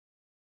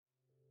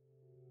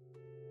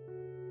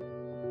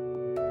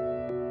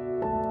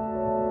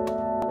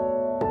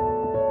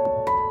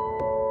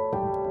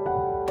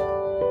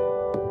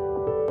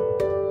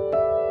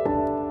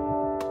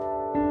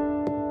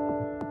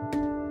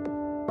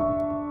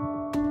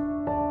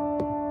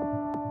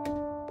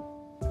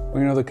Well,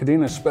 you know, the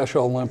Kadena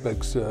Special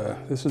Olympics,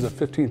 this is the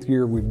 15th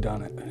year we've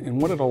done it.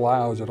 And what it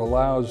allows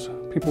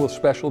people with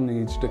special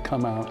needs to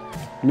come out,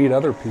 meet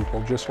other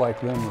people just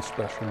like them with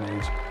special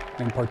needs,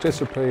 and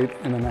participate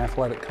in an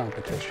athletic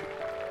competition.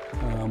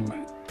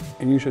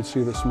 And you should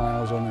see the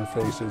smiles on their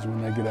faces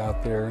when they get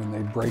out there and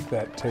they break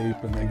that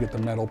tape and they get the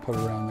medal put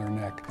around their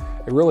neck.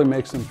 It really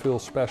makes them feel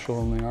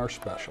special, and they are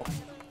special.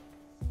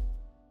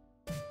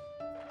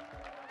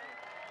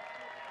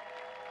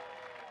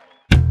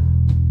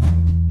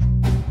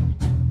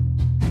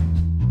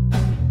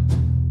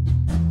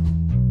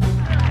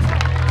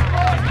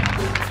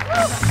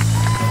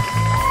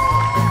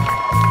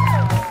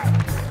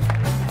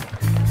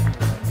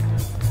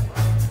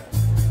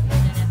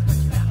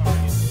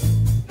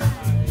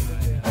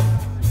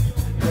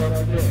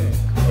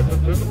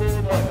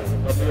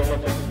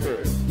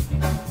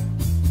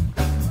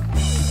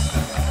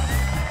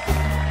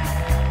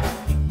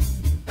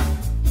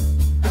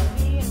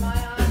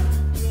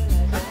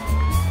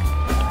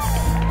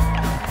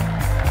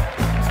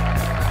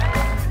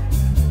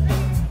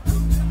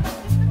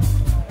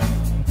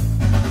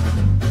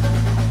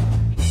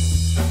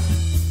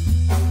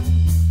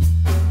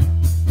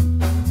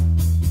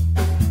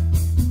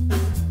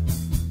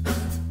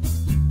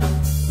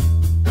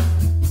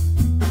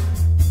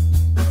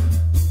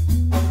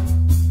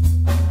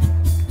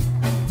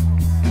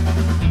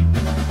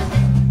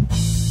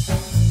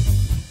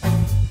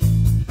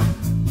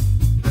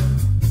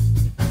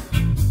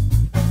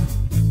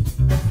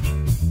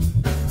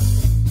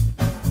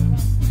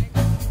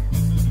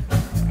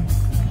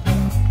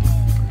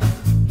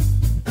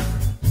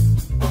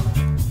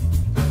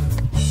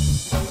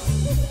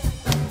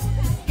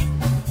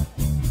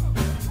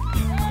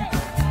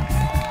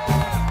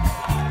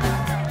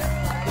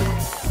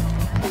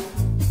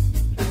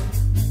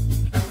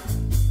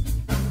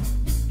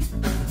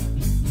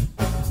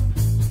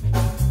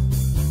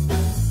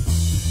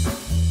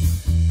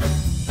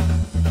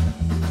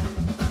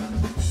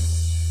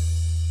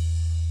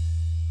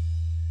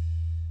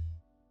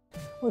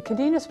 Well,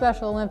 Kadena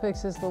Special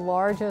Olympics is the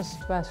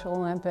largest Special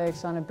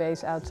Olympics on a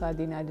base outside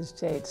the United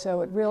States. So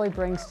it really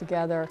brings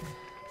together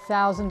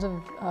thousands of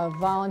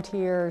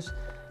volunteers,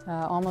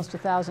 almost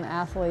 1,000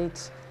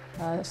 athletes.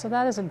 So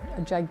that is a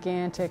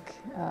gigantic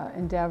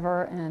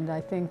endeavor, and I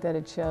think that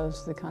it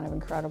shows the kind of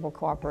incredible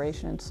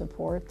cooperation and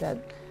support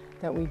that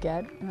we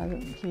get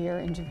here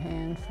in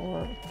Japan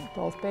for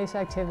both base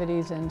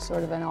activities and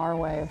sort of in our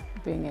way of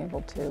being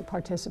able to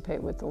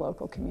participate with the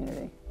local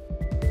community.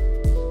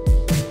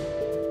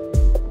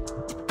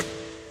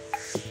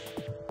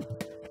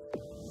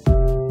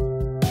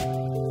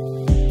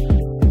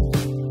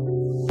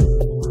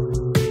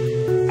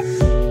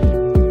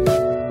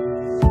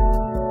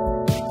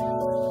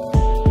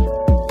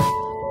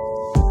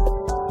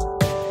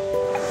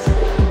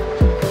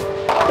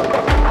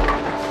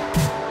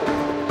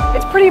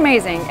 Pretty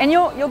amazing, and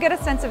you'll get a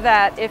sense of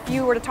that if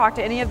you were to talk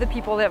to any of the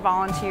people that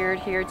volunteered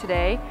here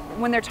today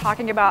when they're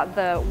talking about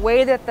the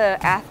way that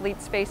the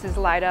athletes' faces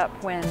light up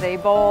when they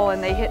bowl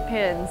and they hit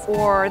pins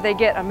or they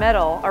get a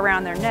medal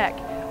around their neck.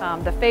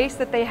 The face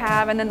that they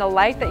have, and then the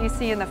light that you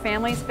see in the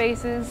families'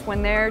 faces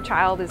when their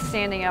child is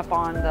standing up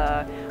on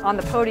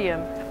the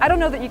podium. I don't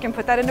know that you can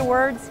put that into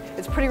words.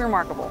 It's pretty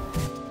remarkable.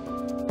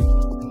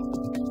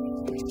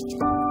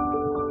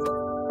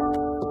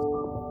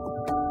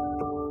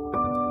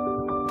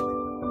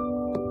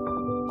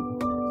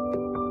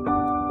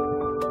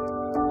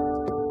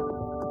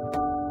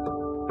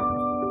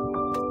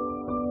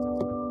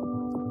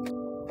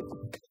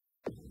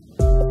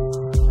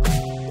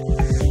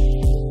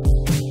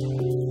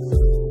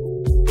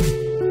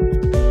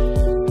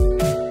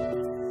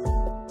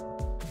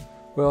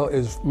 Well,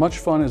 as much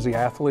fun as the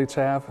athletes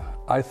have,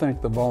 I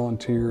think the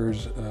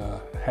volunteers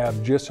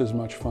have just as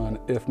much fun,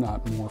 if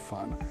not more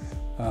fun.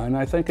 And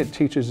I think it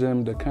teaches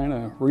them to kind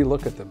of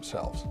relook at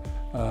themselves.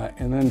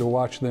 And then to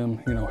watch them,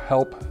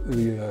 help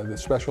the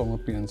Special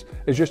Olympians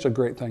is just a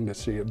great thing to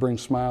see. It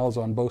brings smiles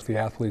on both the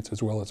athletes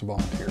as well as the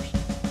volunteers.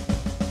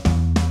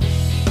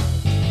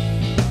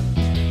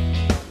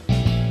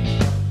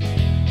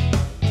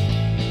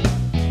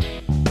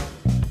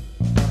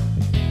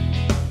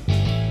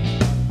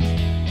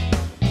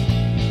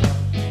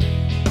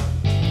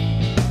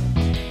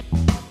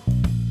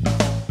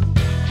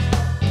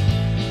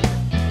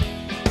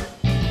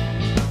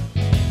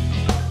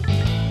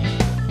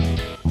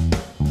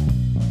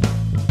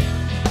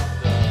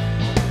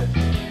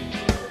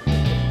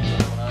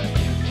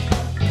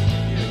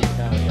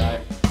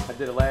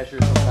 Did it last year,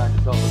 sometimes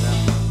just help them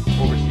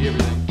oversee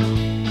everything.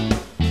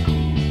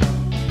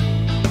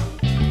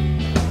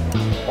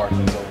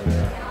 Parking's over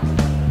there.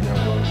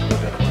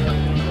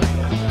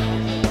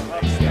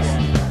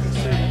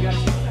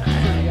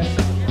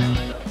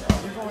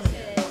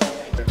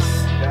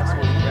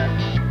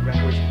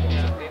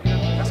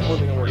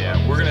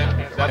 Yeah, we're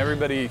gonna.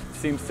 Everybody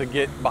seems to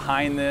get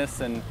behind this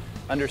and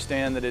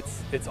understand that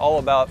it's all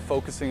about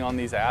focusing on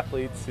these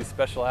athletes, these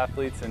special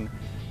athletes, and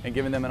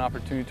giving them an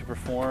opportunity to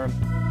perform.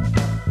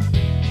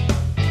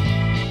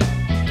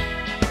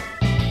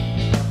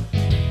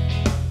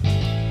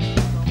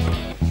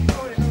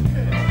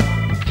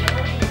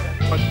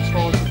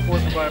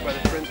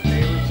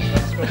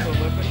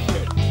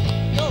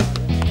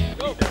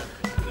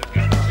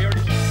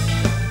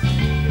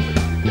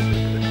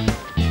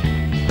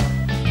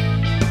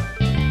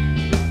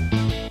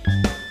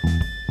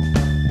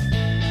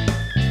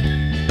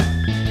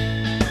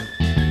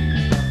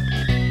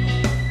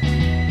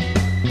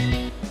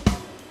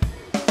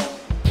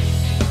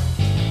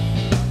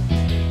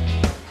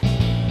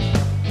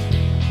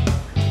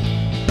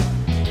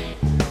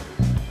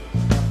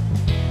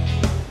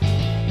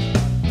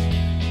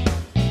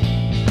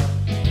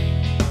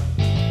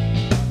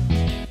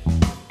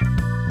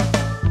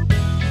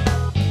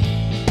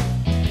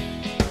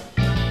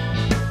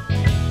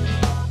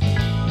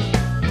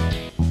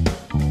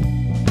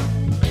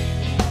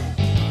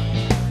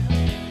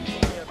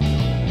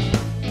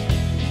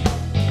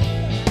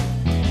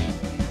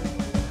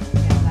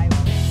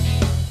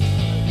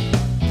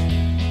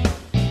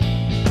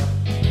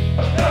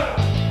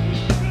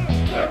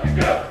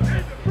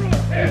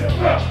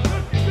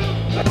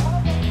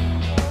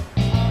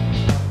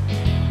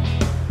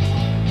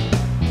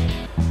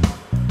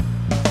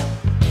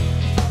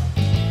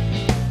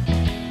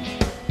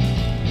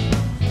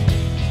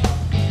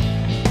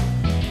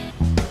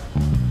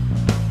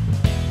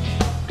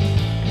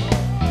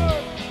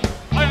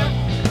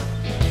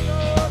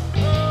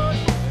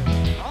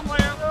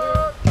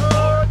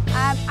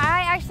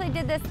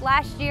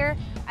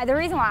 The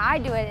reason why I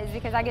do it is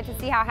because I get to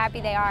see how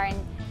happy they are,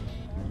 and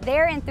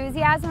their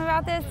enthusiasm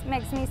about this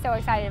makes me so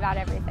excited about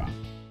everything.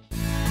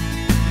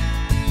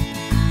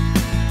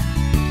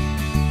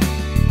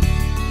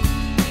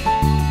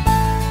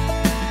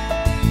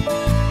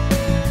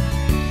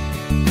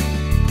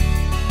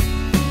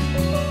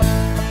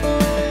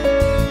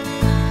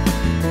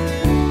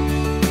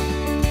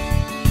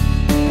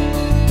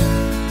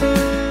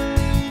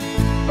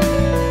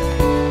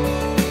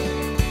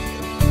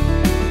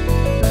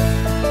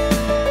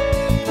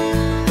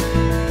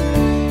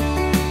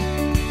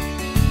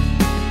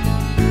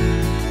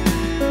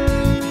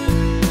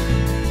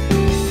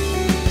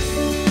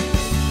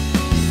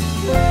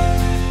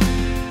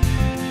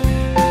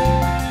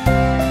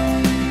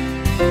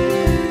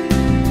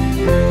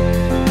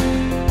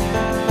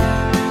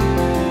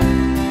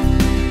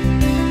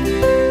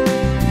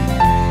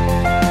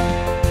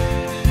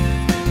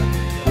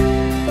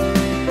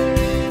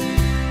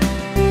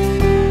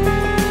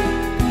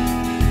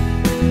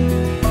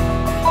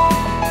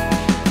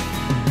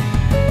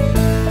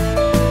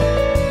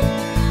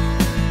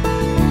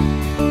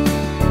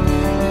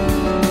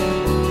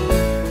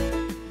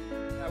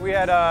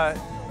 We had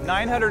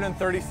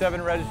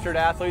 937 registered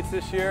athletes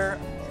this year,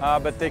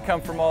 but they come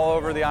from all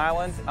over the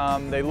island.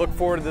 They look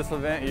forward to this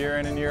event year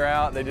in and year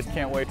out. They just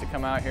can't wait to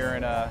come out here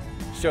and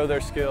show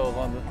their skills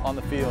on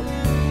the field.